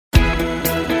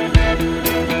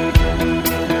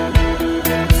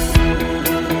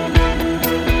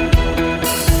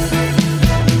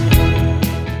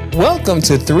Welcome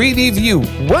to 3D View.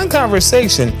 One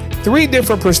conversation, three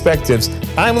different perspectives.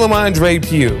 I'm Lamondre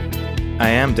Pugh. I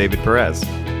am David Perez.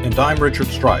 And I'm Richard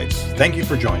Strides. Thank you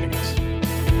for joining us.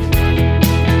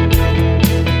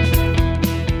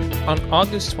 On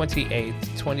August 28th,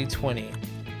 2020,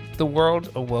 the world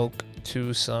awoke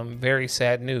to some very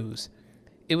sad news.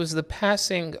 It was the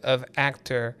passing of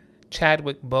actor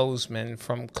Chadwick Boseman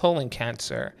from colon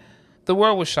cancer. The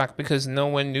world was shocked because no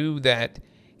one knew that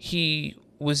he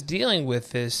was dealing with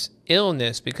this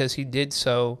illness because he did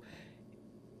so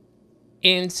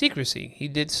in secrecy. He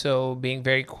did so being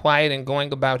very quiet and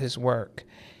going about his work.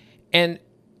 And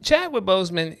Chadwick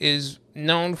Boseman is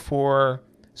known for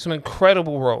some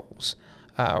incredible roles,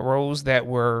 roles that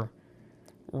were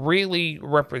really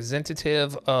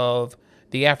representative of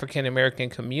the African American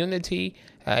community.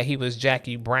 He was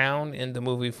Jackie Robinson in the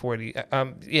movie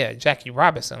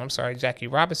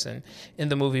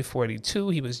 42.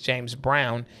 He was James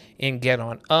Brown in Get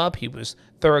On Up. He was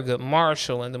Thurgood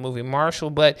Marshall in the movie Marshall.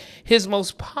 But his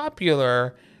most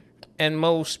popular and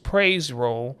most praised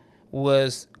role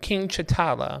was King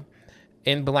T'Challa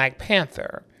in Black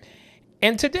Panther.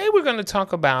 And today we're going to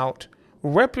talk about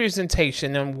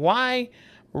representation and why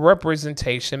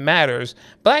representation matters.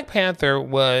 Black Panther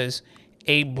was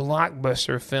a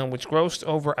blockbuster film which grossed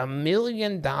over $1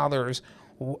 billion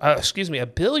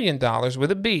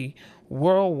with a B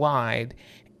worldwide.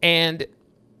 And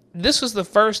this was the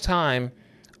first time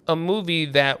a movie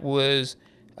that was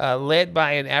led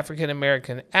by an African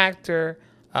American actor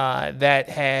that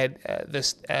had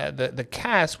the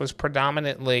cast was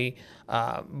predominantly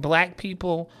black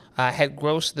people, had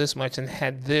grossed this much and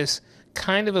had this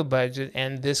kind of a budget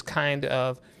and this kind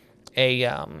of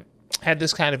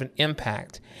an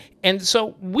impact. And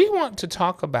so we want to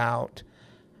talk about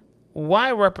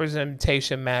why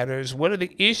representation matters, what are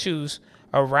the issues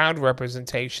around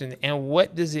representation, and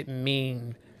what does it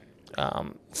mean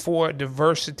for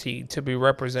diversity to be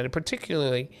represented,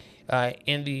 particularly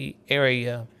in the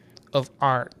area of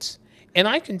arts. And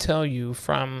I can tell you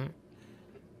from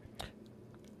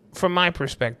my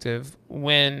perspective,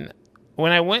 when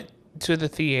I went to the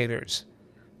theaters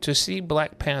to see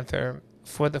Black Panther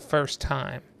for the first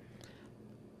time,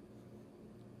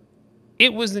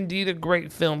 it was indeed a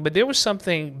great film, but there was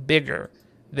something bigger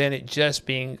than it just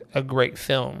being a great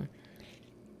film.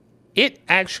 It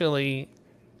actually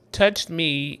touched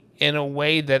me in a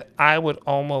way that I would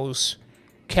almost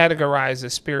categorize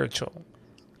as spiritual,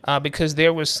 because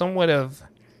there was somewhat of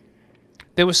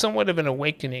an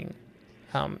awakening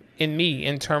in me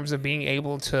in terms of being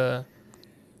able to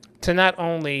not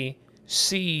only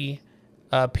see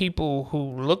people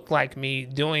who looked like me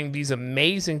doing these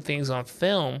amazing things on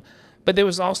film, but there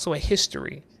was also a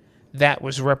history that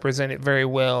was represented very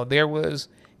well. There was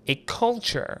a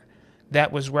culture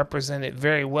that was represented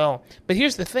very well. But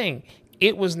here's the thing.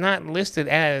 It was not listed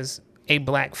as a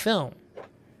black film.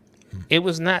 It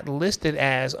was not listed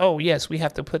as, oh, yes, we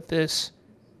have to put this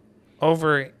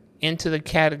over into the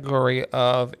category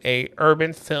of a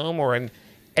urban film or an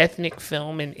ethnic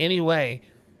film in any way.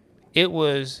 It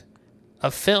was a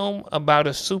film about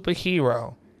a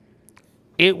superhero.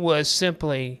 It was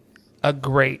simply a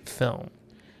great film.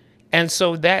 And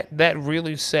so that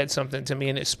really said something to me,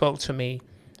 and it spoke to me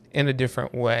in a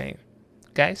different way.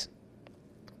 Guys?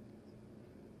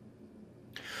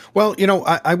 Well,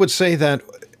 I would say that,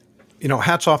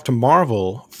 hats off to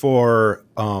Marvel for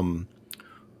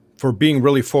being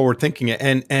really forward thinking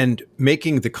and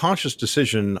making the conscious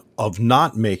decision of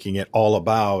not making it all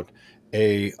about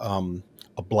a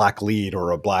black lead or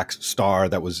a black star.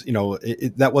 That was,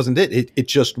 that wasn't it. It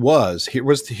just was. Here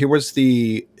was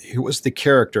the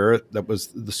character that was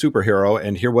the superhero,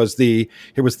 and here was the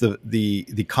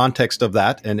context of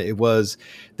that, and it was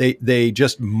they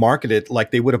just marketed like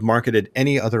they would have marketed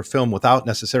any other film without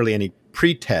necessarily any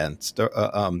pretense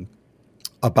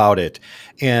about it,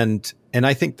 and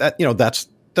I think that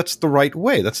that's the right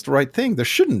way. That's the right thing. There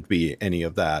shouldn't be any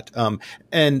of that.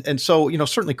 And so,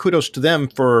 certainly kudos to them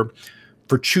for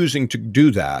choosing to do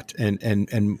that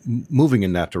and moving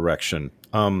in that direction.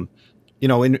 In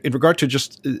regard to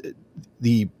just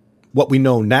what we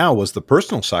know now was the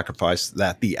personal sacrifice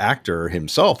that the actor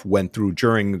himself went through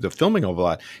during the filming of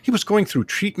that. He was going through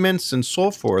treatments and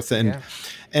so forth,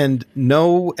 and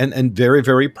very,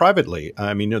 very privately.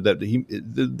 I mean,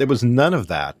 there was none of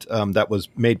that that was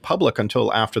made public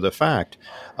until after the fact,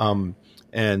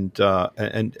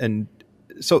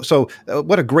 So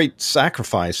what a great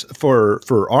sacrifice for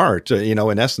art,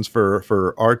 in essence,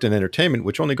 for art and entertainment,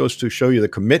 which only goes to show you the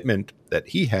commitment that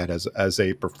he had as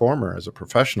a performer, as a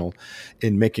professional,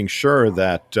 in making sure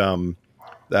that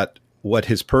that what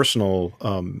his personal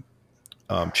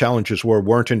challenges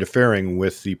weren't interfering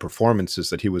with the performances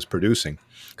that he was producing,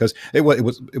 because it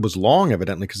was long,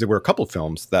 evidently, because there were a couple of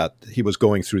films that he was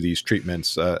going through these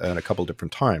treatments at a couple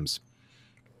different times.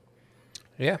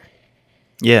 Yeah.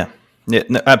 Yeah,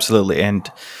 no, absolutely.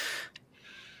 And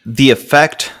the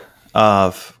effect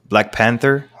of Black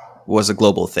Panther was a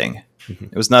global thing.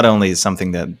 It was not only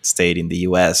something that stayed in the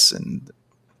US, and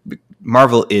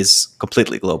Marvel is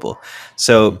completely global.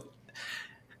 So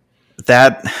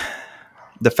that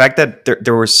the fact that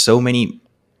there were so many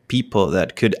people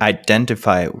that could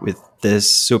identify with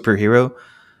this superhero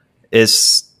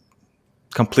is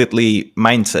completely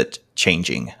mindset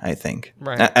changing, I think.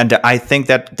 Right. And I think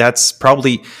that that's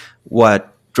probably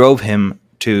what drove him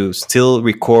to still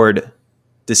record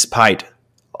despite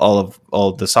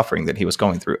all the suffering that he was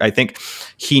going through. I think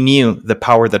he knew the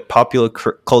power that popular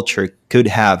culture could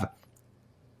have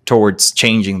towards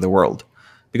changing the world,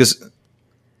 because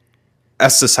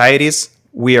as societies,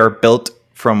 we are built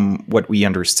from what we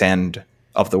understand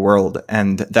of the world,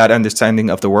 and that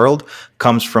understanding of the world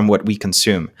comes from what we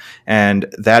consume, and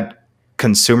that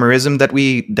consumerism that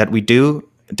we do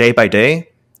day by day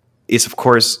is, of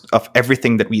course, of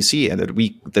everything that we see and that we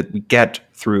get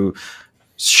through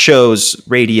shows,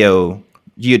 radio,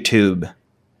 YouTube,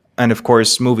 and of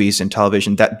course movies and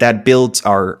television. That builds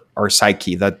our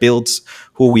psyche, that builds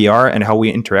who we are and how we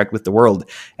interact with the world.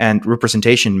 And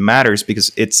representation matters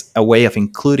because it's a way of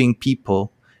including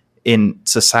people in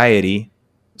society,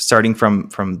 starting from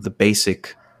the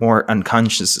basic, more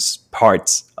unconscious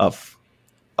parts of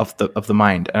the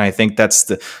mind. And I think that's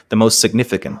the most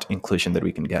significant inclusion that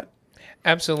we can get.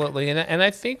 Absolutely. And I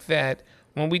think that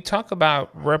when we talk about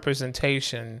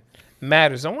representation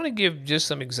matters, I want to give just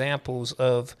some examples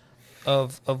of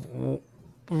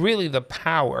really the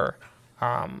power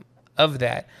of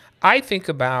that. I think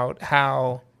about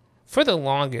how, for the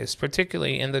longest,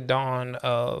 particularly in the dawn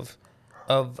of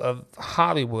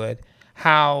Hollywood,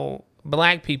 how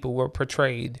Black people were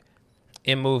portrayed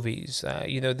in movies.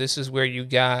 This is where you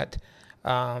got,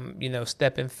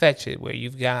 Step and Fetch It, where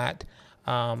you've got,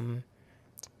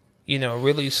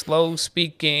 really slow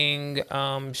speaking,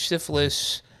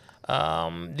 shiftless,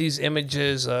 these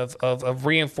images of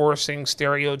reinforcing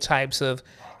stereotypes of,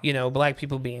 Black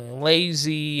people being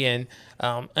lazy and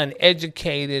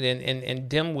uneducated and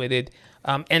dim-witted.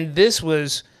 And this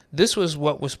was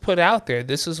what was put out there.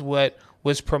 This is what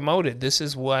was promoted. This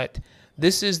is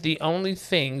the only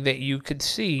thing that you could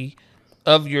see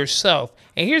of yourself.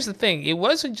 And here's the thing. It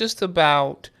wasn't just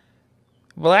about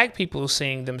Black people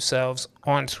seeing themselves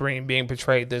on screen being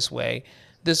portrayed this way.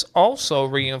 This also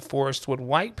reinforced what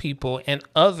white people and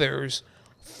others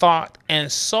thought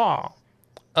and saw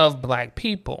of Black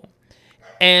people.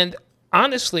 And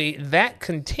honestly, that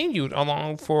continued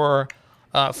along for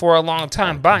a long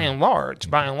time, by and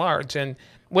large. And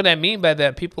what I mean by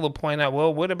that, people will point out,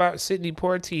 well, what about Sidney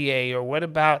Poitier? Or what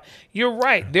about, you're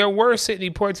right, there were Sidney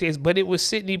Poitiers, but it was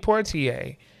Sidney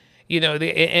Poitier.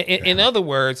 In other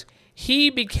words, he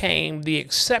became the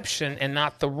exception and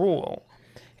not the rule.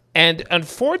 And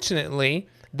unfortunately,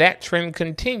 that trend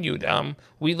continued.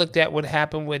 We looked at what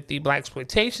happened with the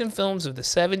blaxploitation films of the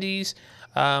 70s.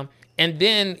 And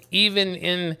then even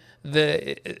in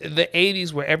the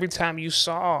 80s, where every time you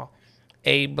saw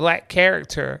a Black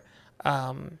character,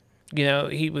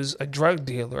 he was a drug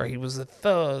dealer, he was a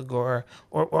thug, or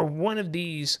one of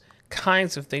these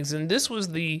kinds of things. And this was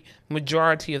the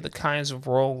majority of the kinds of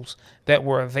roles that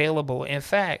were available. In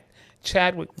fact,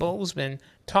 Chadwick Boseman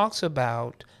talks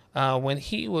about when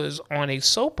he was on a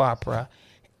soap opera,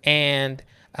 and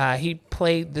he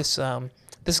played this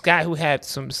guy who had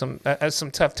some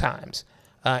tough times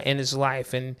in his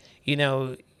life, and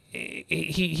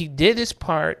he did his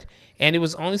part. And it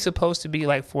was only supposed to be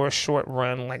like for a short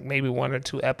run, like maybe 1 or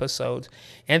 2 episodes.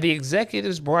 And the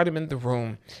executives brought him in the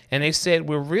room, and they said,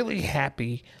 "We're really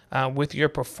happy with your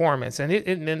performance." And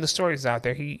the story's out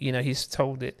there. He's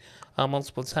told it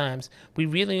multiple times. "We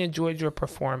really enjoyed your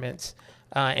performance,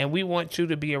 and we want you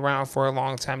to be around for a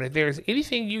long time. If there's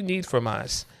anything you need from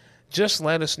us, just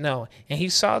let us know." And he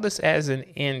saw this as an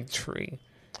entry.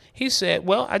 He said,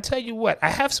 "Well, I tell you what,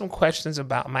 I have some questions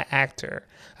about my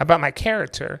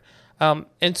character."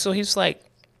 And so he's like,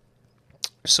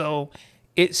 "So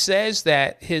it says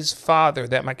that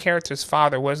that my character's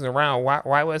father wasn't around.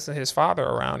 Why wasn't his father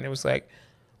around?" And it was like,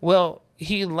 "Well,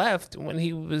 he left when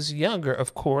he was younger,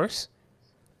 of course.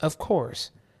 Of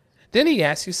course." Then he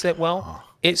said, "Well,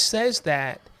 it says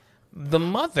that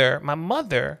my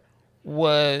mother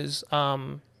was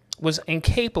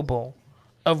incapable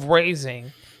of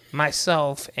raising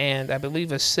myself and I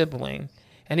believe a sibling."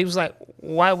 And he was like,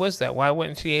 "Why was that? Why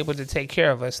wasn't she able to take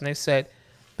care of us?" And they said,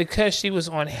 because she was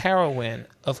on heroin,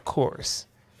 of course.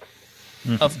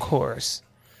 Of course.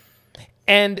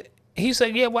 And he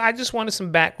said, yeah, well, I just wanted some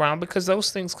background because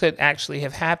those things could actually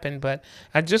have happened, but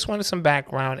I just wanted some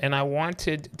background, and I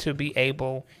wanted to be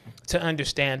able to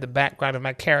understand the background of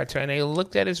my character. And they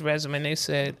looked at his resume and they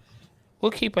said,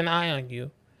 we'll keep an eye on you.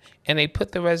 And they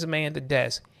put the resume in the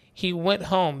desk. He went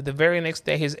home. The very next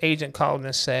day, his agent called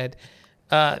and said,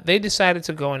 they decided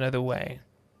to go another way.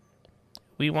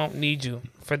 We won't need you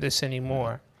for this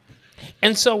anymore.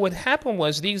 And so what happened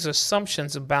was these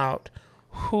assumptions about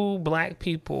who black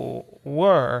people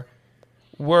were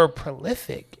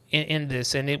prolific in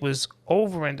this. And it was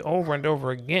over and over and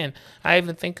over again. I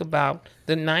even think about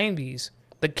the 90s,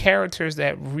 the characters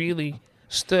that really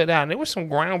stood out. And there were some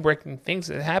groundbreaking things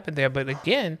that happened there. But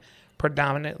again,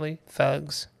 predominantly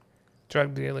thugs,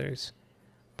 drug dealers,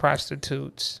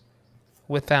 prostitutes,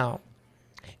 without.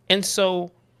 And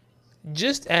so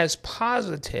just as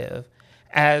positive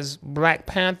as Black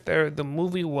Panther, the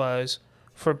movie, was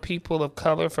for people of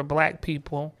color, for black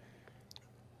people,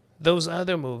 those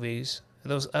other movies,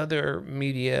 those other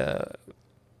media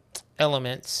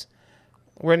elements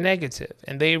were negative,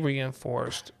 and they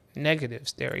reinforced negative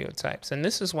stereotypes. And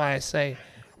this is why I say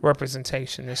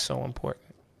representation is so important.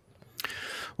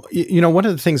 You know, one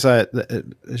of the things that,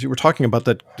 as you were talking about,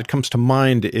 that comes to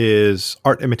mind is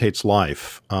art imitates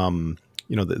life.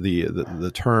 You know,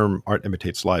 the term art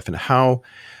imitates life, and how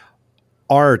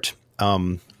art,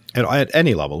 at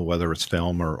any level, whether it's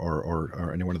film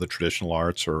or any one of the traditional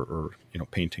arts or you know,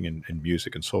 painting and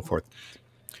music and so forth,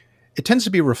 it tends to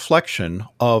be a reflection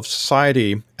of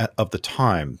society of the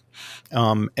time.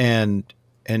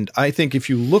 And I think if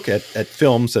you look at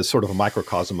films as sort of a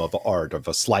microcosm of art, of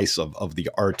a slice of the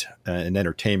art and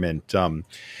entertainment,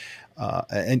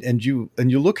 and you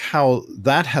look how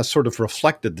that has sort of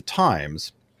reflected the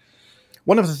times,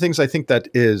 one of the things I think that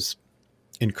is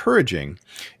encouraging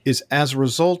is, as a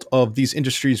result of these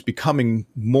industries becoming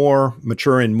more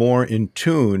mature and more in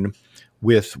tune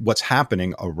with what's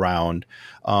happening around,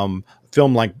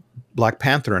 film like Black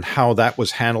Panther and how that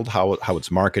was handled, how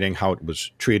its marketing, how it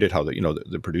was treated, how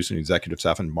the producing executive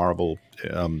staff and Marvel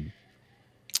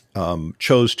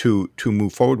chose to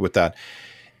move forward with that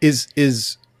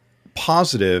is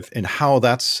positive in how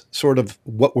that's sort of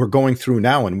what we're going through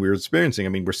now and we're experiencing. I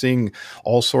mean, we're seeing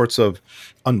all sorts of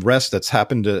unrest that's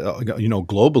happened,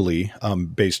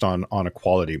 globally, based on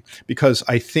equality, because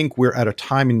I think we're at a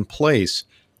time and place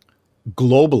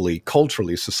globally,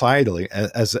 culturally, societally,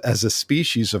 as a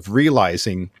species, of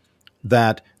realizing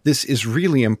that this is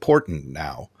really important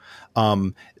now.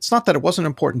 It's not that it wasn't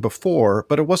important before,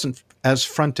 but it wasn't as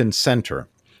front and center.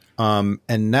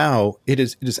 And now it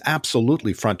is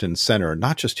absolutely front and center,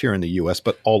 not just here in the U.S.,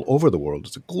 but all over the world.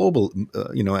 It's a global,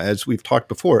 as we've talked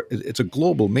before, it's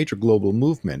a major global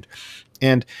movement.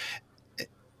 And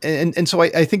so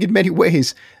I think in many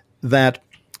ways that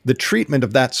the treatment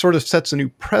of that sort of sets a new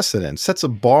precedent, sets a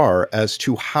bar as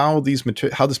to how this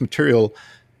material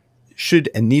should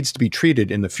and needs to be treated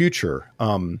in the future.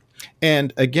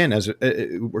 And again, as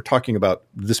we're talking about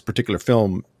this particular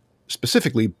film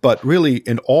specifically, but really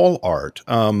in all art,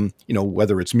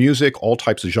 whether it's music, all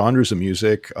types of genres of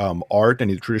music, art,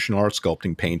 any traditional art,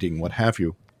 sculpting, painting, what have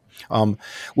you,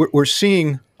 we're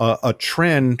seeing a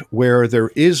trend where there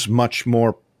is much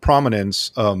more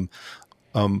prominence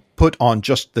put on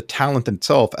just the talent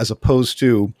itself, as opposed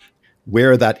to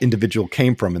where that individual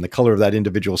came from and the color of that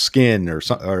individual's skin or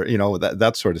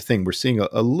that sort of thing. We're seeing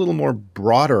a little more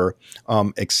broader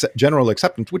general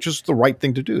acceptance, which is the right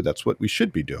thing to do. That's what we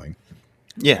should be doing.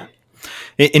 Yeah.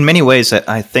 In many ways,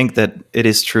 I think that it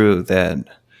is true that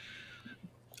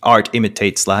art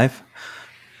imitates life,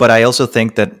 but I also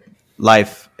think that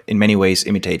life in many ways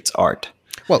imitates art.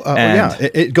 Well,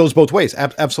 it goes both ways.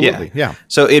 Absolutely. Yeah.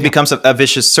 So it becomes a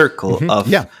vicious circle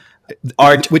of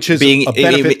art, which is being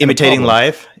imitating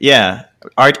life. Yeah.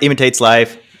 Art imitates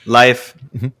life. Life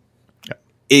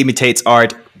imitates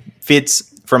art,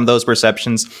 feeds from those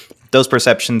perceptions. Those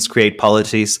perceptions create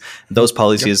policies. Those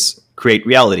policies create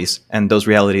realities. And those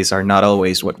realities are not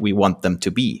always what we want them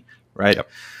to be. Right. Yep.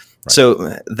 Right.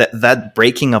 So that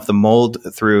breaking of the mold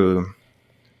through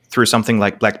something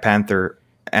like Black Panther,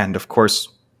 and of course,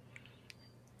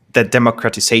 the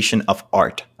democratization of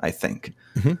art, I think,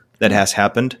 that has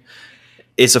happened,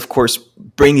 is of course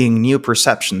bringing new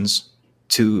perceptions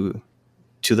to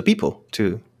the people,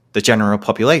 to the general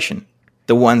population,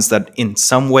 the ones that in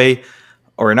some way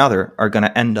or another are going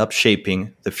to end up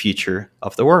shaping the future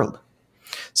of the world.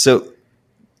 So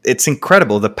it's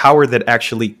incredible the power that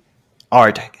actually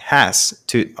art has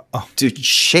to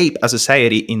shape a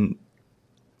society in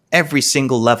every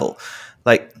single level.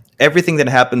 Like, everything that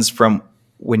happens from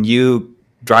when you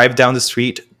drive down the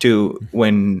street to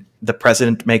when the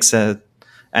president makes an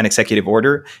executive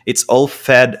order, it's all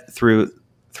fed through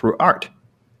art.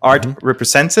 Art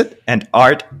represents it, and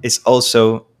art is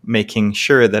also making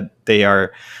sure that they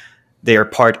are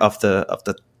part of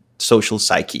the social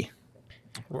psyche.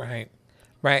 Right.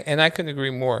 Right. And I couldn't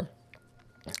agree more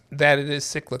that it is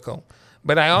cyclical.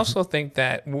 But I also think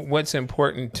that what's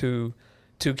important to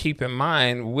keep in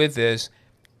mind with this,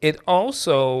 it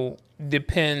also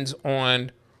depends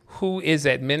on who is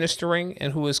administering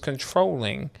and who is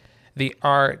controlling the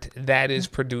art that is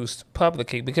produced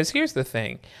publicly. Because here's the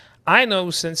thing. I know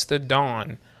since the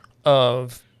dawn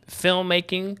of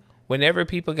filmmaking, whenever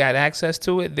people got access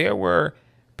to it, there were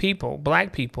people,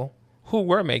 black people, who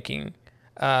were making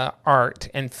art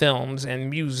and films and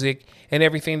music and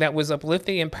everything that was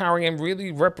uplifting, empowering, and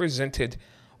really represented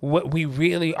what we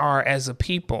really are as a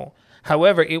people.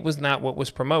 However, it was not what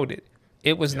was promoted.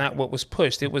 It was not what was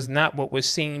pushed. It was not what was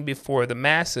seen before the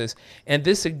masses. And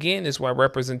this, again, is why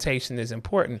representation is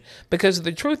important. Because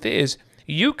the truth is,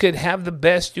 you could have the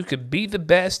best, you could be the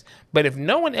best, but if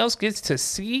no one else gets to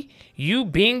see you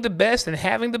being the best and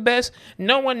having the best,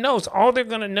 no one knows. All they're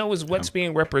going to know is what's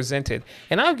being represented.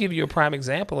 And I'll give you a prime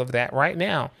example of that right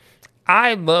now.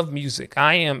 I love music.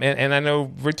 I am, and I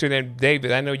know Richard and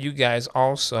David, I know you guys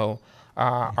also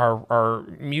are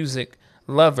music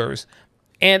lovers.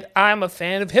 And I'm a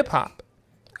fan of hip hop.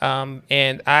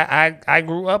 And I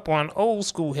grew up on old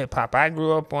school hip hop. I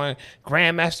grew up on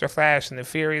Grandmaster Flash and the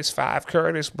Furious Five,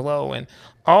 Curtis Blow, and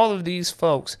all of these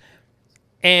folks.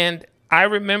 And I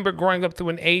remember growing up through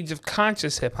an age of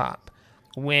conscious hip hop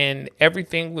when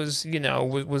everything was,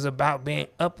 was about being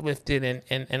uplifted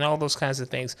and all those kinds of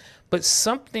things. But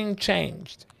something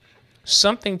changed.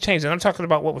 Something changed. And I'm talking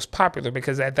about what was popular,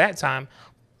 because at that time,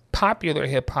 popular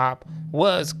hip hop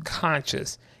was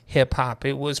conscious hip hop.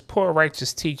 It was Poor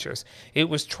Righteous Teachers. It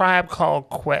was Tribe Called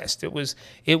Quest. It was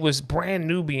Brand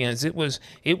Nubians. It was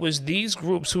these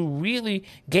groups who really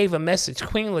gave a message.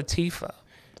 Queen Latifah.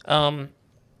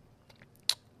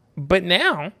 But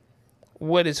now,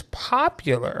 what is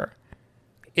popular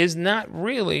is not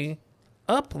really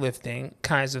uplifting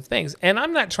kinds of things. And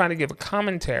I'm not trying to give a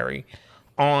commentary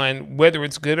on whether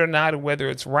it's good or not, or whether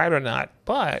it's right or not,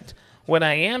 but what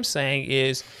I am saying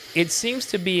is it seems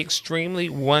to be extremely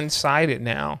one-sided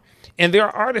now. And there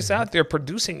are artists out there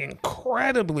producing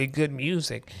incredibly good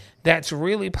music that's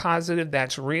really positive,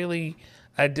 that's really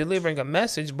delivering a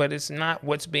message, but it's not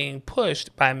what's being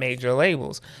pushed by major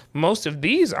labels. Most of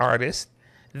these artists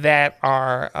that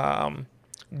are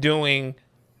doing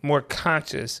more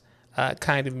conscious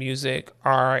kind of music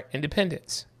are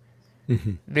independents.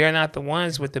 Mm-hmm. They're not the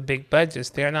ones with the big budgets.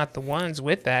 They're not the ones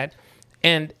with that.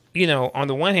 And on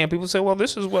the one hand, people say, well,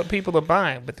 this is what people are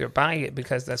buying, but they're buying it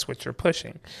because that's what you're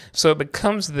pushing. So it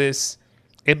becomes this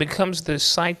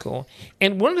cycle.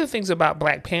 And one of the things about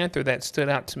Black Panther that stood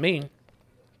out to me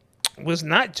was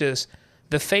not just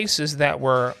the faces that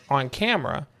were on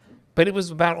camera, but it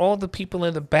was about all the people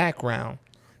in the background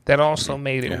that also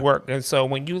made it work. And so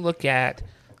when you look at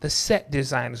the set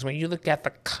designers, when you look at the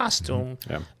costume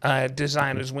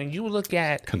designers, when you look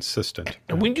at consistent,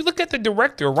 when you look at the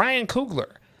director, Ryan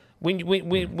Coogler, when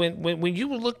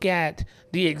you look at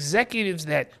the executives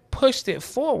that pushed it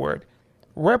forward,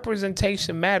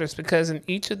 representation matters, because in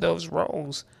each of those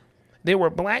roles, there were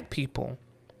black people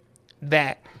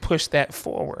that pushed that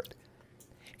forward.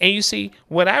 And you see,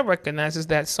 what I recognize is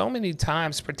that so many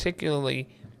times, particularly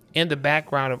in the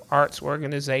background of arts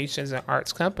organizations and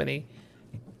arts company,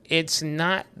 it's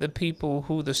not the people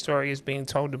who the story is being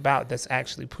told about that's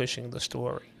actually pushing the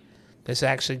story, that's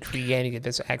actually creating it,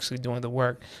 that's actually doing the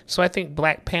work. So I think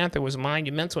Black Panther was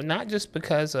monumental, not just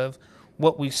because of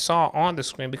what we saw on the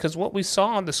screen, because what we saw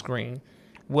on the screen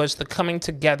was the coming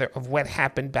together of what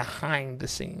happened behind the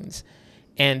scenes.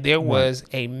 And there was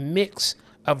a mix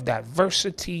of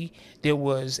diversity. There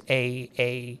was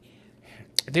an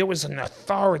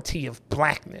authority of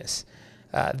blackness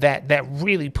that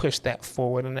really pushed that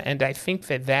forward. And I think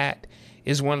that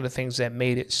is one of the things that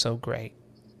made it so great.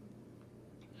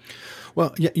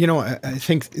 Well, I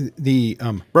think the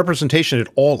representation at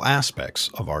all aspects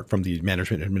of art, from the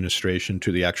management administration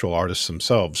to the actual artists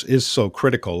themselves, is so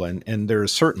critical. And there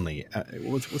is certainly,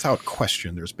 without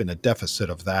question, there's been a deficit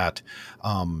of that.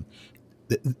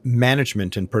 The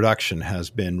management and production has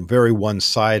been very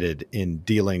one-sided in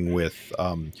dealing with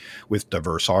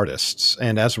diverse artists,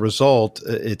 and as a result,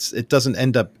 it doesn't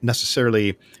end up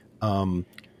necessarily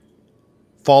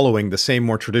following the same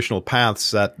more traditional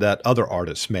paths that other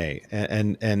artists may,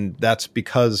 and that's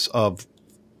because of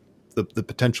the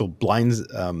potential blinders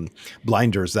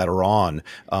that are on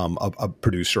a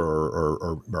producer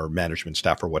or management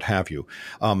staff or what have you.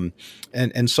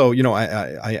 And so,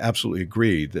 I absolutely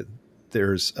agree that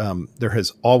there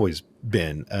has always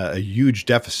been a huge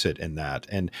deficit in that.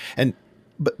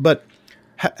 But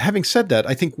having said that,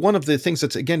 I think one of the things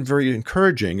that's, again, very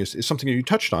encouraging is something that you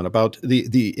touched on about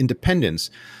the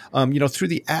independence, through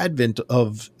the advent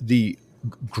of the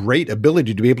great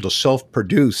ability to be able to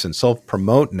self-produce and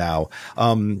self-promote now,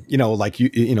 like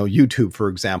YouTube, for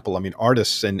example. I mean,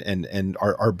 artists and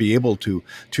are be able to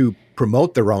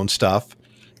promote their own stuff,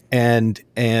 and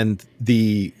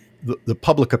the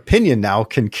public opinion now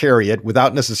can carry it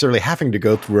without necessarily having to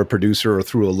go through a producer or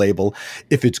through a label.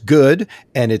 If it's good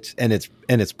and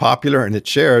it's popular and it's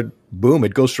shared, boom,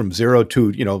 it goes from zero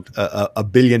to a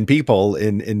billion people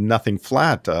in nothing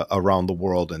flat around the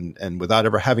world, and without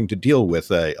ever having to deal with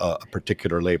a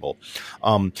particular label.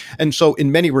 And so,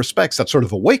 in many respects, that's sort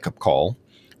of a wake-up call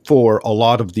for a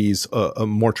lot of these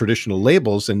more traditional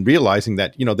labels, and realizing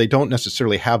that they don't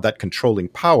necessarily have that controlling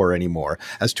power anymore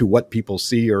as to what people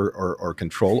see or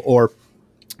control, or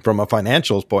from a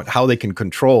financial point, how they can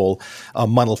control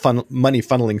money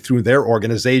funneling through their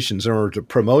organizations in order to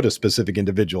promote a specific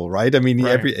individual, right? I mean,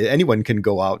 Right. anyone can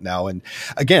go out now, and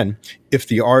again, if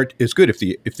the art is good, if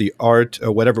the art,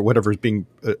 whatever is being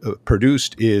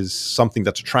produced, is something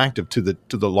that's attractive to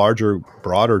the larger,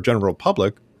 broader general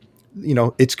public,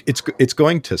 it's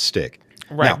going to stick.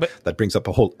 Right. Now, But that brings up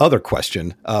a whole other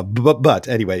question. But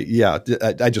anyway, yeah,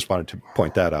 I just wanted to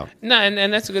point that out. no,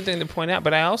 and that's a good thing to point out.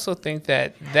 But I also think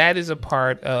that is a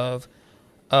part of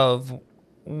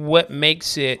what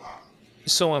makes it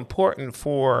so important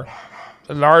for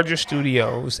larger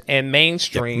studios and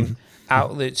mainstream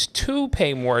outlets to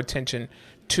pay more attention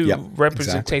to Yep,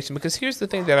 representation. Because here's the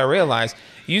thing that I realized.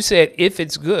 You said if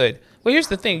it's good. Well, here's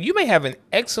the thing. You may have an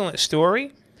excellent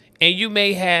story, and you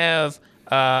may have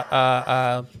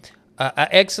an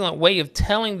excellent way of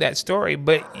telling that story,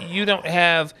 but you don't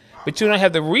have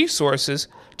the resources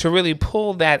to really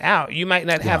pull that out. You might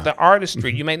not have the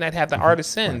artistry. You might not have the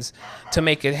artisans to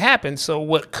make it happen. So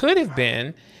what could have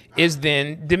been is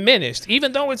then diminished,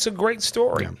 even though it's a great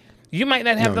story. Yeah. You might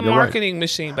not have the you're right. marketing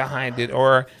machine behind it,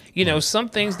 or some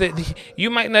things that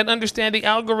you might not understand the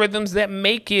algorithms that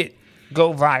make it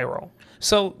go viral.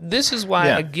 So this is why,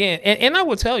 again, and I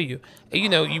will tell you,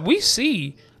 we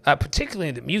see, particularly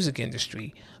in the music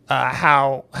industry,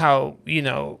 how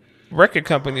record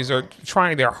companies are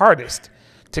trying their hardest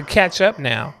to catch up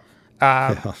now,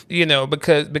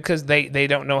 because they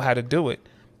don't know how to do it.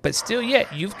 But still,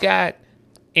 yet you've got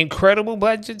incredible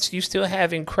budgets. You still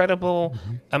have incredible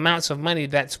amounts of money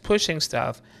that's pushing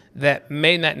stuff that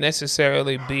may not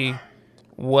necessarily be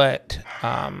what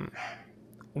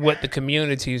the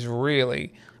communities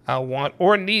really want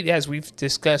or need, as we've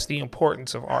discussed the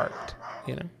importance of art.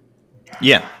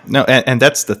 Yeah, no, and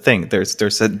that's the thing.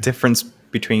 There's a difference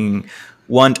between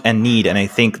want and need, and I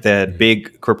think that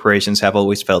big corporations have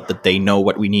always felt that they know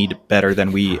what we need better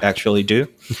than we actually do.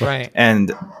 Right.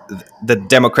 And the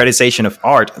democratization of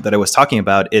art that I was talking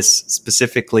about is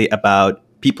specifically about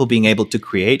people being able to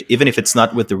create, even if it's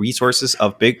not with the resources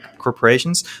of big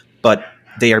corporations, but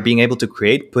they are being able to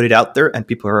create, put it out there, and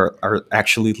people are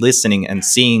actually listening and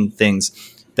seeing things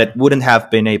that wouldn't have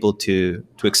been able to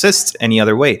exist any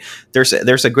other way. There's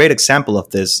a great example of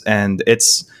this, and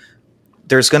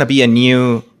there's going to be a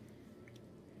new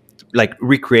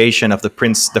recreation of the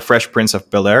Fresh Prince of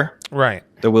Bel-Air, Right.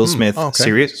 the Will Smith okay.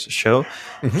 series show.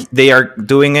 They are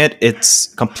doing it.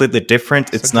 It's completely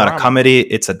different. It's not drama. a comedy.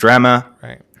 It's a drama.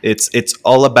 Right. It's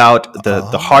all about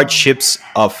the hardships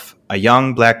of a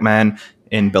young black man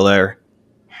in Bel-Air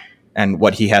and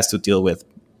what he has to deal with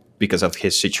because of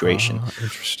his situation.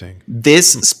 Interesting.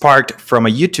 This sparked from a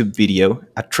YouTube video,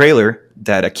 a trailer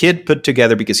that a kid put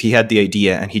together because he had the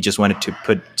idea and he just wanted to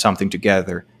put something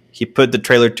together. He put the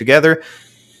trailer together.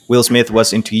 Will Smith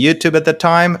was into YouTube at that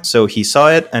time, so he saw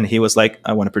it and he was like,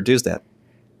 I want to produce that.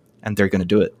 And they're going to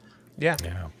do it. Yeah.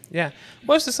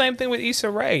 Well, it's the same thing with Issa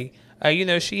Rae.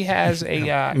 She has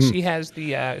she has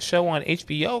the show on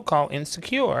HBO called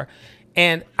Insecure,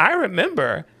 and I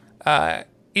remember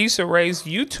Issa Rae's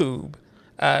YouTube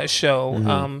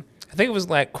show. I think it was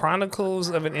like Chronicles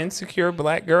of an Insecure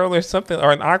Black Girl or something,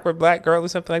 or an Awkward Black Girl or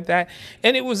something like that.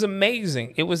 And it was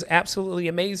amazing. It was absolutely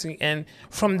amazing. And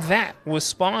from that was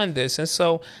spawned this. And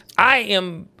so I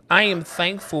am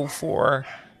thankful for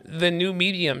the new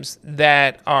mediums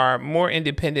that are more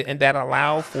independent and that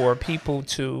allow for people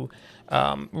to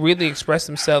really express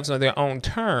themselves on their own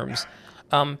terms.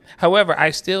 However,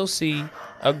 I still see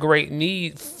a great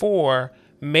need for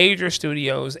major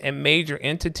studios and major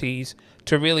entities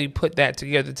to really put that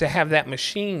together, to have that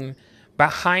machine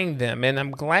behind them. And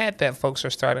I'm glad that folks are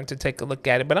starting to take a look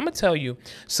at it. But I'm going to tell you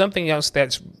something else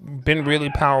that's been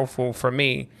really powerful for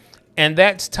me, and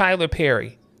that's Tyler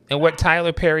Perry and what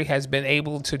Tyler Perry has been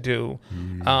able to do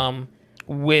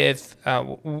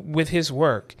with his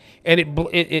work. And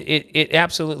it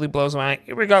absolutely blows my mind,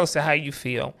 regardless of how you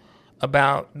feel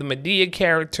about the Medea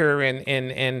character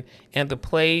and the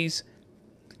plays.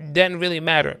 Doesn't really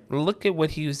matter. Look at what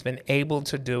he's been able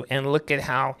to do, and look at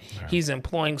how he's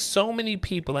employing so many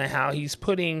people, and how he's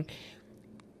putting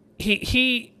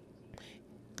he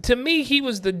to me, he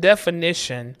was the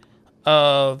definition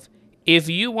of, if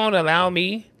you won't allow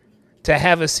me to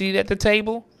have a seat at the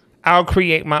table, I'll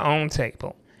create my own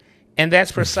table. And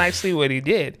that's precisely what he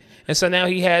did. And so now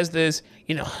he has this,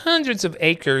 hundreds of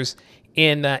acres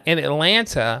in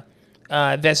Atlanta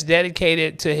that's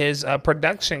dedicated to his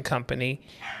production company.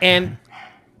 And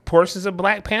portions of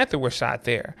Black Panther were shot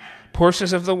there.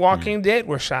 Portions of The Walking Dead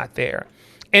were shot there.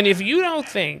 And if you don't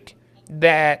think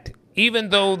that, even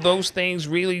though those things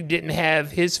really didn't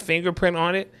have his fingerprint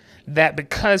on it, that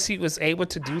because he was able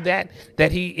to do that,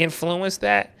 that he influenced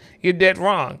that, you're dead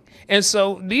wrong. And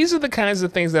so these are the kinds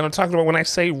of things that I'm talking about when I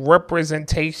say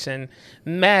representation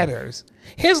matters.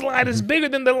 His light is bigger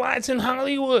than the lights in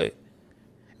Hollywood.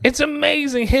 It's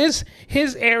amazing. His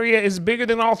area is bigger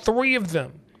than all three of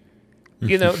them.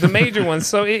 The major ones.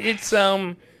 So it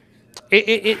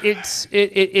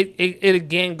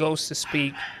again goes to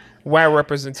speak why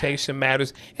representation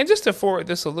matters. And just to forward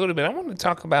this a little bit, I want to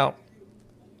talk about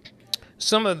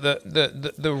some of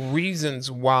the reasons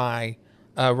why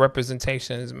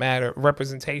representation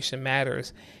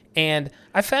matters. And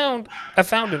I found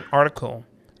an article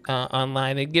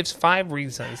online. It gives 5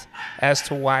 reasons as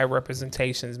to why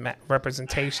representation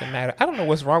matters. I don't know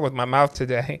what's wrong with my mouth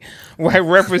today. Why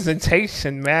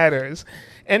representation matters.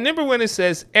 And number 1, it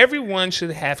says everyone should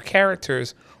have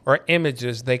characters or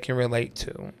images they can relate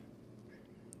to.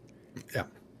 Yeah.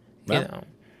 Well.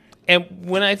 And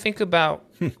when I think about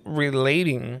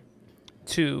relating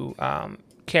to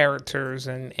characters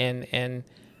and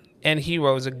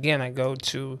heroes, again, I go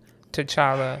to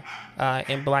T'Challa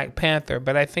in Black Panther,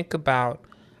 but I think about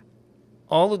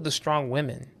all of the strong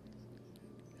women,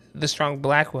 the strong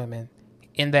Black women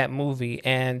in that movie,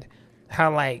 and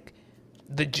how, like,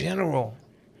 the general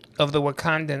of the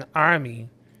Wakandan army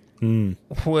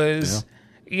was,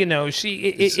 she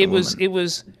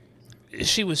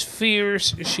was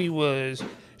fierce, she was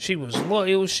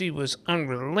loyal, she was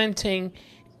unrelenting,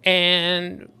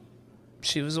 and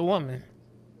she was a woman.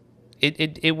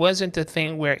 It wasn't a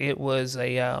thing where it was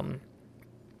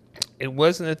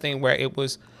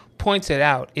pointed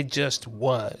out. It just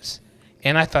was.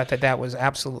 And I thought that was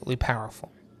absolutely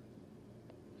powerful.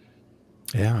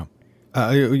 Yeah.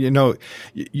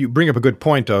 You bring up a good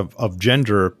point of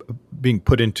gender being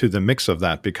put into the mix of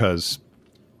that, because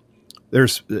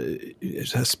there's,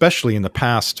 especially in the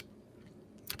past,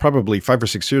 probably 5 or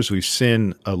 6 years, we've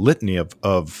seen a litany of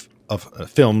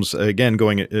films,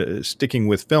 again, sticking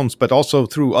with films, but also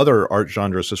through other art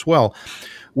genres as well,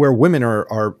 where women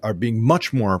are being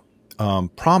much more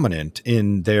prominent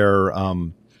in their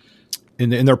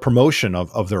in their promotion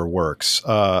of their works,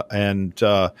 and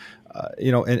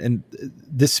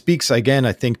this speaks again,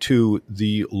 I think, to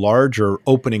the larger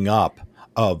opening up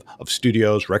of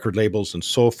studios, record labels, and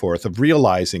so forth, of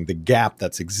realizing the gap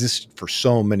that's existed for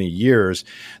so many years,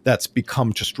 that's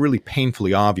become just really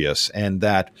painfully obvious, and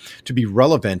that to be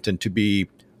relevant and to be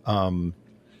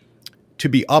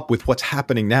up with what's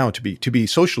happening now, to be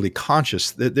socially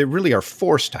conscious, they really are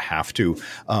forced to have to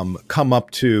come up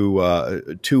to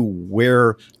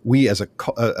where we as a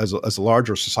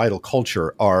larger societal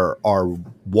culture are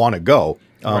want to go.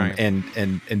 Right.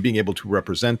 And being able to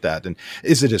represent that. And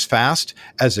is it as fast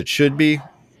as it should be?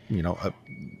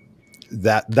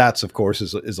 That's of course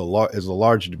is a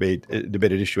large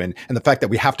debated issue, and the fact that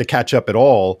we have to catch up at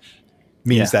all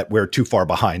means that we're too far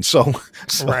behind. So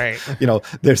right.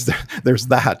 There's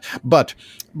that, but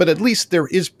at least there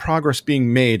is progress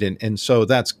being made, and so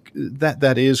that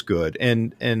is good.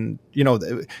 And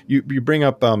you bring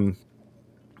up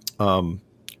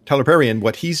Tyler Perry and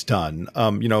what he's done.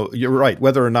 You're right.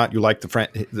 Whether or not you like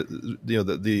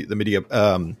the Medea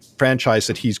franchise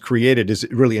that he's created is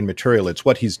really immaterial. It's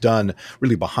what he's done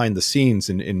really behind the scenes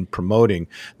in promoting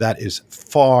that is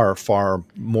far, far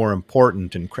more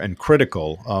important and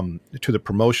critical to the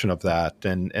promotion of that.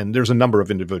 And there's a number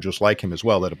of individuals like him as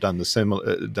well that have done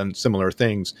similar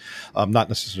things, not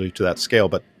necessarily to that scale,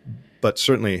 but but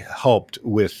certainly helped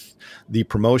with the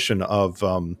promotion of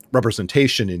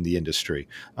representation in the industry.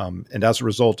 And as a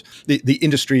result, the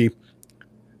industry,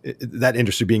 that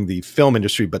industry being the film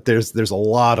industry, but there's a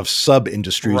lot of sub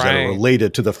industries that are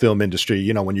related to the film industry.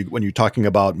 You know, when you're talking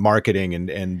about marketing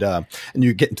and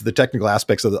you get into the technical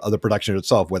aspects of the production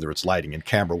itself, whether it's lighting and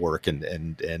camera work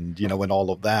and you know, and all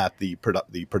of that, the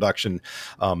production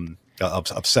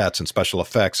of sets and special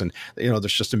effects, and you know,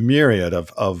 there's just a myriad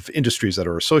of industries that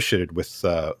are associated with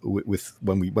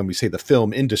when we say the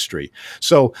film industry.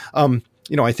 So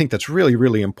you know, I think that's really,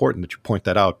 really important that you point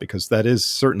that out, because that is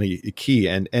certainly a key.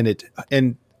 And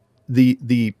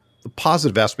the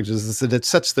positive aspect is that it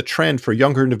sets the trend for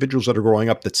younger individuals that are growing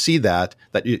up that see that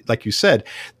like you said,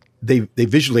 they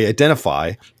visually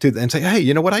identify to and say, hey,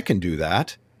 you know what, I can do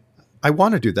that. I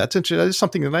want to do that. That is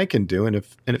something that I can do. And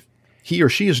if he or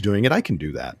she is doing it, I can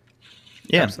do that.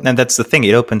 Yeah, absolutely. And that's the thing.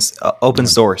 It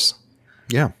opens doors.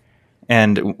 Yeah.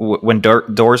 And when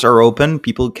doors are open,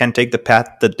 people can take the path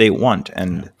that they want,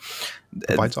 and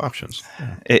provides options.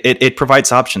 Yeah. It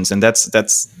provides options, and that's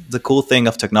the cool thing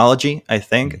of technology. I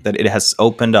think that it has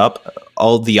opened up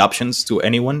all the options to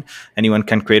anyone. Anyone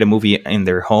can create a movie in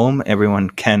their home. Everyone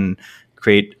can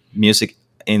create music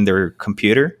in their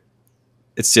computer.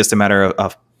 It's just a matter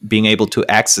of being able to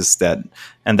access that,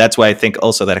 and that's why I think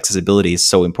also that accessibility is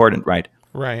so important, right?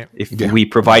 Right. If we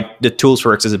provide the tools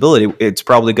for accessibility, it's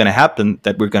probably going to happen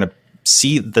that we're going to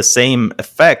see the same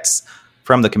effects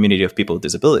from the community of people with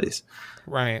disabilities.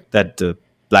 Right. That the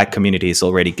Black community is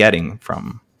already getting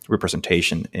from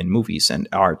representation in movies and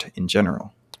art in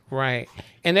general. Right.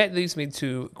 And that leads me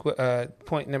to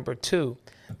point number 2,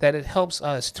 that it helps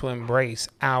us to embrace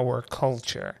our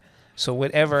culture. So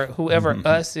whoever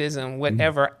us is and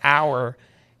whatever our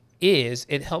is,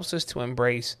 it helps us to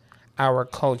embrace our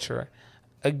culture.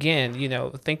 Again, you know,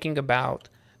 thinking about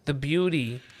the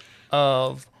beauty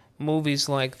of movies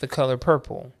like The Color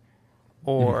Purple,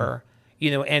 or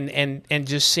you know, and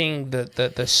just seeing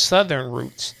the southern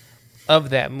roots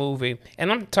of that movie.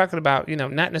 And I'm talking about, you know,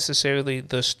 not necessarily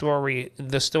the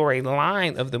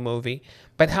storyline of the movie,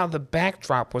 but how the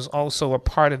backdrop was also a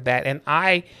part of that. And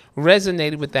I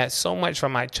resonated with that so much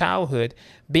from my childhood,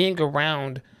 being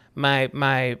around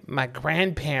my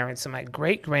grandparents and my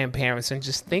great grandparents, and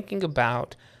just thinking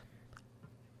about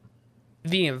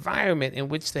the environment in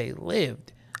which they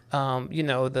lived. You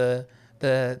know, the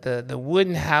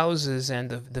wooden houses and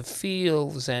the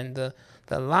fields and the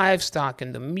livestock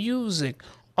and the music.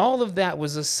 All of that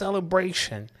was a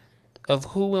celebration of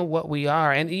who and what we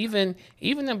are. And even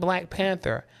in Black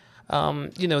Panther,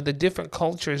 you know, the different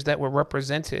cultures that were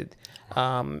represented,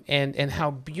 and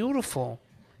how beautiful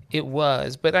it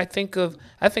was. But I think of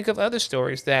other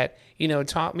stories that, you know,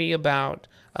 taught me about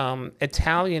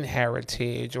Italian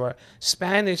heritage or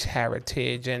Spanish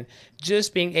heritage, and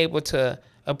just being able to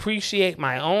appreciate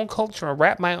my own culture and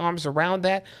wrap my arms around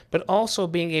that, but also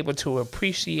being able to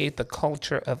appreciate the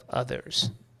culture of others.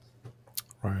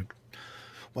 Right.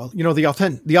 Well, you know, the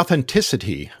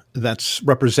authenticity that's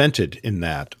represented in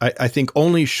that, I think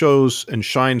only shows and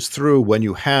shines through when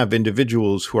you have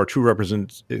individuals who are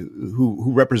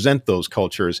who represent those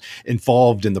cultures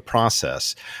involved in the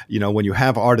process. You know, when you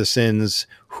have artisans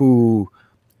who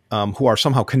are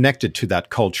somehow connected to that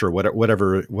culture,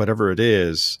 whatever it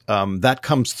is, that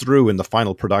comes through in the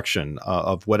final production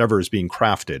of whatever is being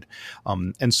crafted.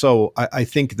 And so I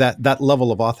think that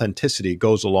level of authenticity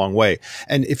goes a long way.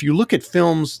 And if you look at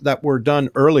films that were done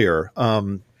earlier,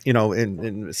 you know,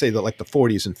 in say like the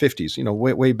 40s and 50s, you know,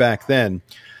 way back then,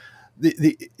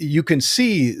 you can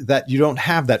see that you don't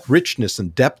have that richness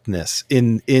and depthness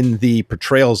in the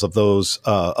portrayals of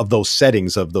those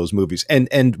settings of those movies,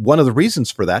 and one of the reasons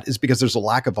for that is because there's a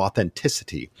lack of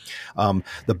authenticity.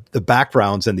 The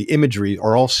backgrounds and the imagery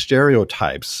are all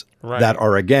stereotypes. Right. That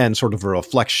are, again, sort of a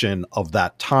reflection of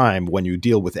that time when you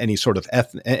deal with any sort of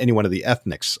any one of the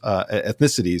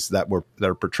ethnicities that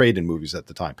are portrayed in movies at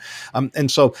the time.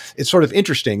 And so it's sort of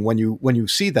interesting when you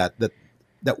see that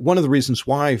one of the reasons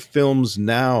why films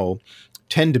now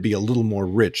tend to be a little more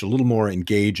rich, a little more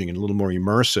engaging, and a little more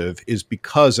immersive is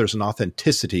because there's an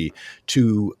authenticity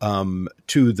to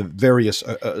the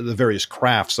various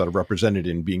crafts that are represented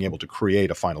in being able to create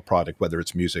a final product, whether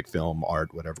it's music, film,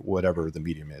 art, whatever the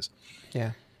medium is.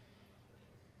 Yeah.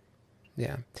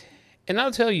 Yeah. And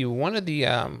I'll tell you, one of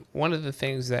the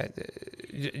things that,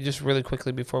 just really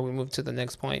quickly before we move to the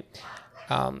next point,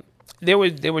 they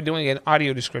were doing an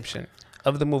audio description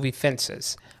of the movie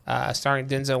Fences, starring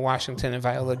Denzel Washington and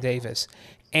Viola Davis.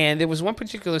 And there was one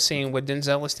particular scene where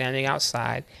Denzel was standing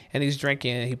outside and he's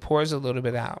drinking and he pours a little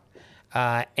bit out.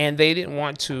 And they didn't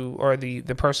want to, or the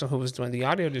person who was doing the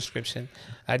audio description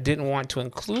didn't want to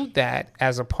include that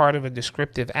as a part of a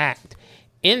descriptive act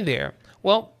in there.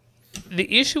 Well,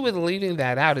 the issue with leaving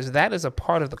that out is that is a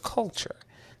part of the culture.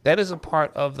 That is a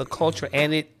part of the culture,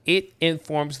 and it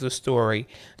informs the story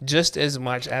just as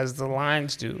much as the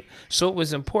lines do. So it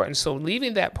was important. So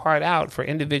leaving that part out for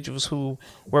individuals who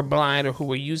were blind or who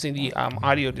were using the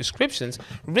audio descriptions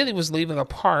really was leaving a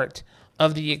part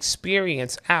of the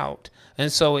experience out.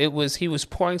 And so he was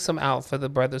pouring some out for the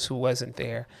brothers who wasn't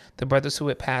there, the brothers who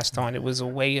had passed on. It was a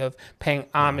way of paying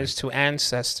homage to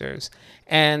ancestors.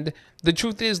 And the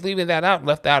truth is, leaving that out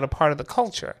left out a part of the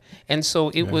culture. And so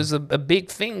it was a big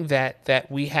thing that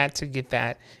we had to get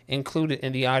that included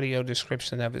in the audio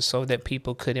description of it so that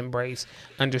people could embrace,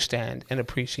 understand, and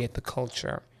appreciate the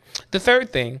culture. The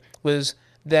third thing was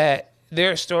that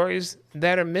there are stories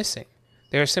that are missing.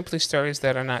 There are simply stories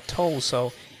that are not told.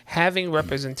 So having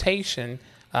representation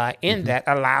in that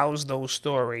allows those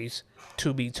stories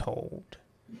to be told,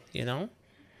 you know?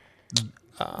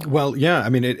 Well, yeah. I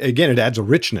mean, it adds a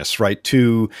richness, right,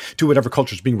 to whatever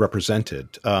culture is being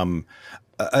represented.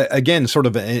 Again, sort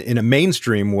of in a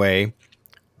mainstream way,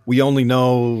 we only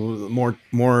know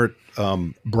more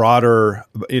broader,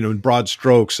 broad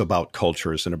strokes about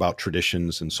cultures and about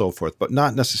traditions and so forth, but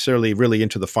not necessarily really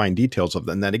into the fine details of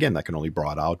them. And then again, that can only be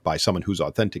brought out by someone who's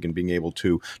authentic and being able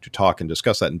to talk and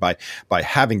discuss that. And by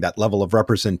having that level of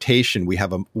representation, we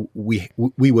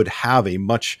would have a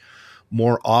much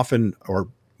more often or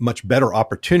much better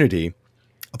opportunity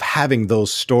of having those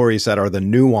stories that are the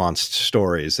nuanced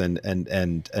stories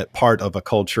and part of a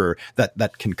culture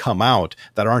that can come out,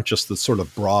 that aren't just the sort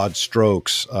of broad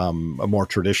strokes, more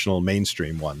traditional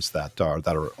mainstream ones that are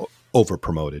over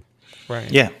promoted.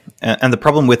 Right. Yeah. And the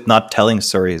problem with not telling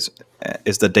stories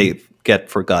is that they get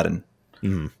forgotten.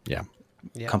 Mm-hmm. Yeah.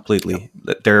 Completely.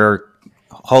 Yep. There are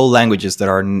whole languages that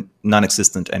are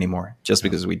non-existent anymore just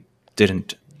because we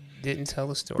didn't tell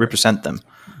the story, represent them.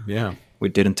 Yeah. We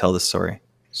didn't tell the story.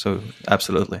 So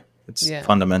absolutely, it's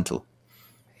fundamental.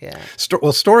 Yeah.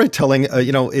 Storytelling,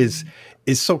 is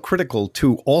so critical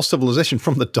to all civilization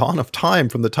from the dawn of time,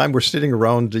 from the time we're sitting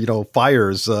around,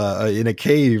 fires in a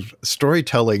cave.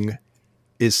 Storytelling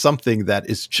is something that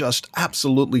is just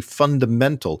absolutely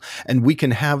fundamental. And we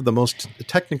can have the most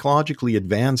technologically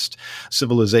advanced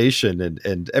civilization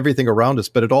and everything around us,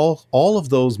 but all of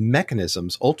those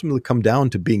mechanisms ultimately come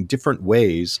down to being different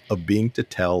ways of being to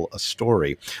tell a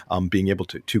story, being able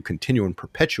to continue and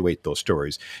perpetuate those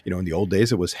stories. In the old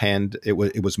days, it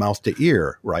was mouth to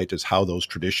ear, right? Is how those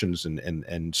traditions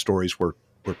and stories were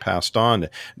passed on.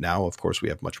 Now, of course, we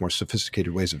have much more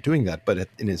sophisticated ways of doing that, but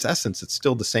in its essence, it's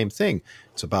still the same thing.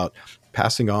 It's about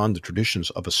passing on the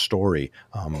traditions of a story,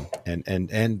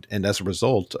 and as a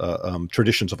result,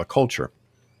 traditions of a culture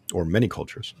or many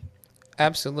cultures.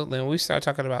 Absolutely. And we start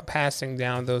talking about passing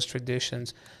down those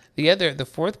traditions. The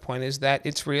fourth point is that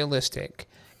it's realistic.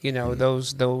 Those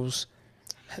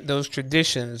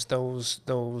traditions,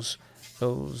 those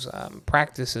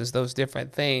practices, those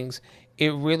different things.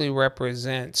 It really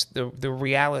represents the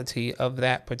reality of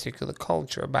that particular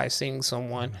culture by seeing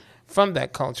someone from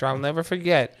that culture. I'll never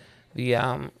forget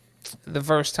the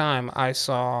first time I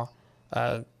saw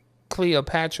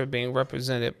Cleopatra being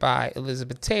represented by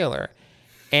Elizabeth Taylor,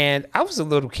 and I was a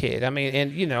little kid. I mean,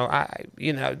 and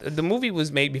the movie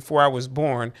was made before I was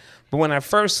born, but when I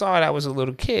first saw it, I was a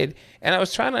little kid, and I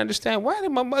was trying to understand, why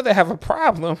did my mother have a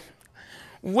problem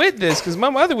with this? Because my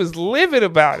mother was livid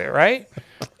about it, right?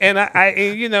 And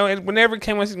and whenever it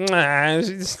came, I said,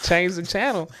 she just changed the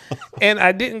channel. And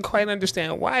I didn't quite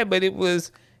understand why, but it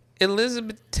was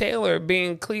Elizabeth Taylor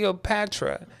being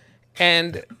Cleopatra.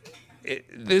 And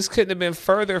this couldn't have been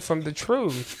further from the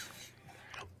truth.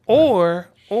 Or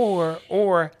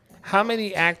how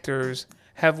many actors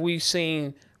have we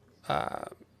seen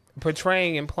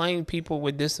portraying and playing people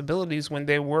with disabilities when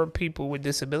there were people with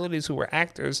disabilities who were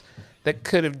actors that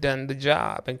could have done the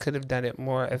job and could have done it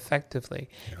more effectively.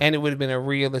 Yeah. And it would have been a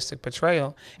realistic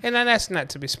portrayal. And that's not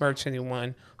to besmirch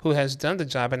anyone who has done the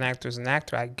job. An actor is an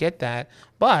actor. I get that.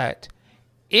 But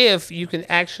if you can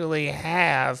actually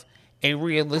have a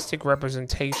realistic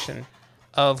representation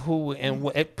of who and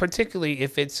what, particularly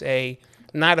if it's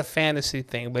not a fantasy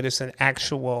thing, but it's an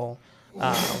actual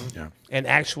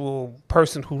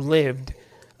person who lived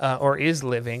or is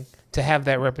living, to have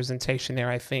that representation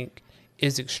there, I think,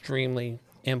 is extremely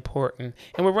important.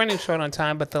 And we're running short on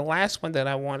time, but the last one that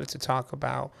I wanted to talk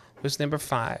about was number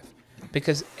 5,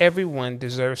 because everyone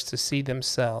deserves to see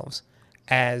themselves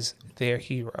as their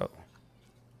hero.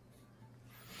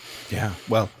 Yeah,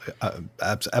 well,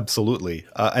 absolutely,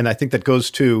 and I think that goes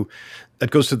to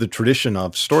the tradition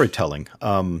of storytelling.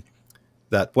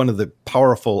 That one of the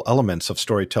powerful elements of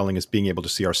storytelling is being able to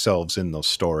see ourselves in those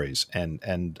stories,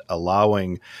 and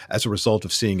allowing, as a result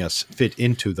of seeing us fit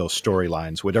into those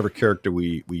storylines, whatever character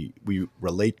we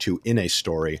relate to in a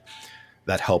story,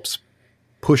 that helps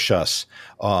push us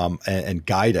and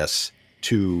guide us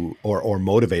to, or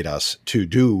motivate us to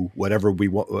do whatever we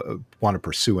want to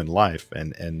pursue in life,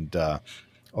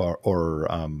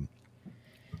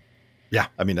 yeah,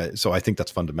 I mean, so I think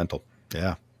that's fundamental.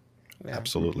 Yeah,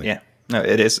 absolutely. Yeah, no,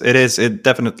 it is. It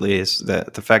definitely is.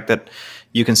 The fact that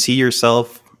you can see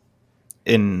yourself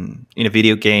in a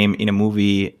video game, in a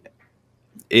movie,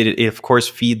 it of course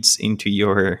feeds into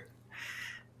your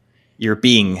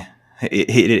being.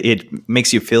 It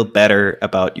makes you feel better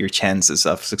about your chances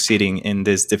of succeeding in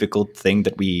this difficult thing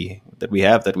that we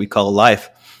have, that we call life.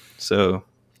 So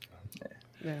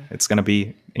it's going to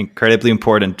be incredibly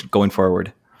important going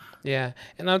forward. Yeah,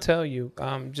 and I'll tell you,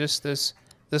 just this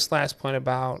last point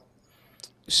about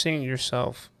seeing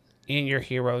yourself in your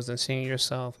heroes and seeing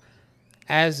yourself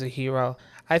as a hero.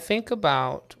 I think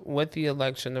about what the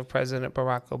election of President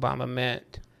Barack Obama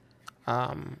meant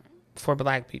for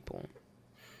Black people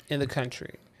in the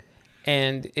country.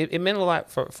 And it meant a lot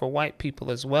for white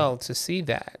people as well to see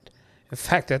that. In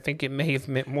fact, I think it may have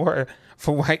meant more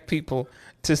for white people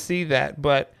to see that.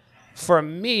 But for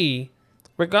me,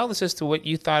 regardless as to what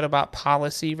you thought about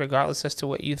policy, regardless as to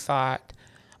what you thought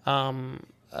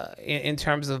in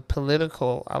terms of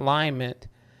political alignment,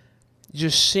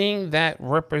 just seeing that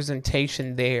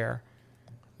representation there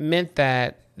meant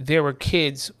that there were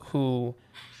kids who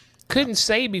couldn't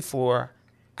say before,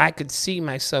 I could see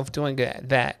myself doing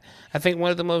that. I think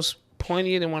one of the most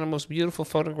poignant and one of the most beautiful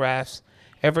photographs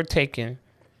ever taken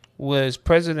was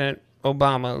President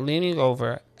Obama leaning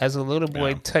over as a little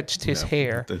boy touched his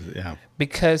hair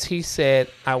because he said,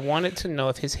 I wanted to know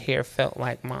if his hair felt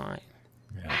like mine.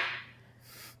 Yeah.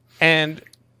 And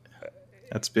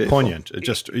that's beautiful. Poignant.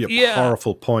 Just a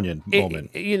powerful, poignant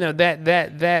moment.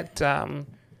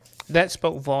 That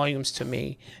spoke volumes to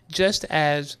me, just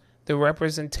as the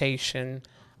representation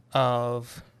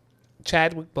of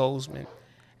Chadwick Boseman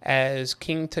as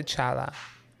King T'Challa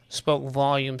spoke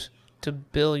volumes to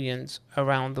billions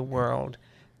around the world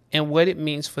and what it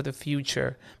means for the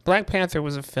future. Black Panther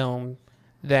was a film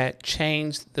that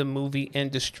changed the movie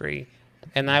industry,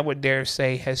 and I would dare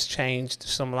say has changed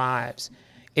some lives.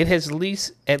 It has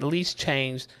at least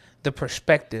changed the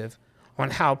perspective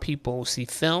on how people see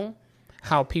film,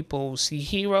 how people see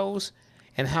heroes,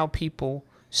 and how people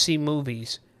see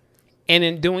movies. And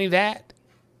in doing that,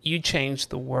 you change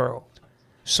the world.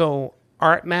 So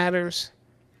art matters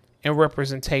and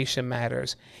representation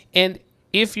matters. And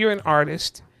if you're an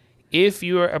artist, if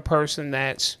you're a person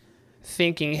that's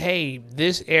thinking, hey,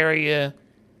 this area,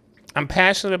 I'm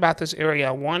passionate about this area,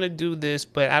 I want to do this,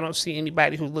 but I don't see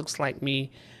anybody who looks like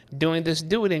me doing this,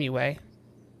 do it anyway.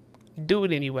 Do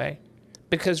it anyway.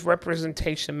 Because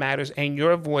representation matters, and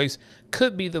your voice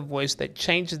could be the voice that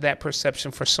changes that perception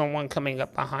for someone coming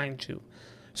up behind you.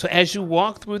 So as you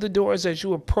walk through the doors, as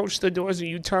you approach the doors and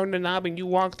you turn the knob and you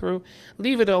walk through,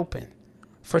 leave it open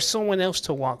for someone else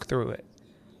to walk through it.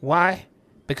 Why?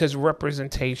 Because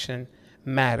representation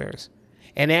matters.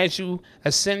 And as you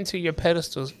ascend to your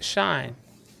pedestals, shine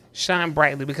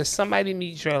brightly, because somebody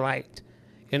needs your light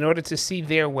in order to see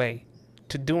their way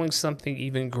to doing something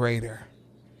even greater.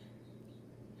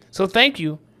 So thank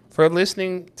you for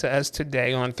listening to us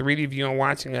today on 3D View and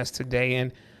watching us today,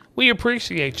 and we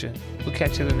appreciate you. We'll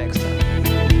catch you the next time.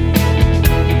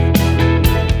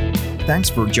 Thanks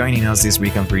for joining us this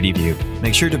week on 3D View.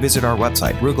 Make sure to visit our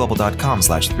website,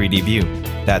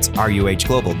 ruglobal.com/3dview. That's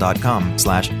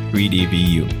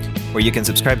ruhglobal.com/3dvu, where you can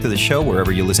subscribe to the show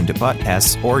wherever you listen to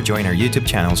podcasts, or join our YouTube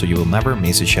channel so you will never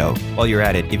miss a show. While you're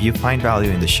at it, if you find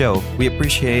value in the show, we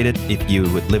appreciate it if you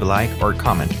would leave a like or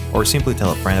comment, or simply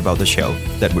tell a friend about the show.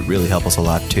 That would really help us a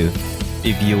lot too.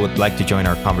 If you would like to join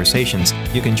our conversations,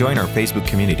 you can join our Facebook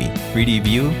community, 3D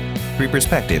View, 3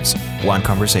 Perspectives, 1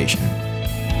 Conversation.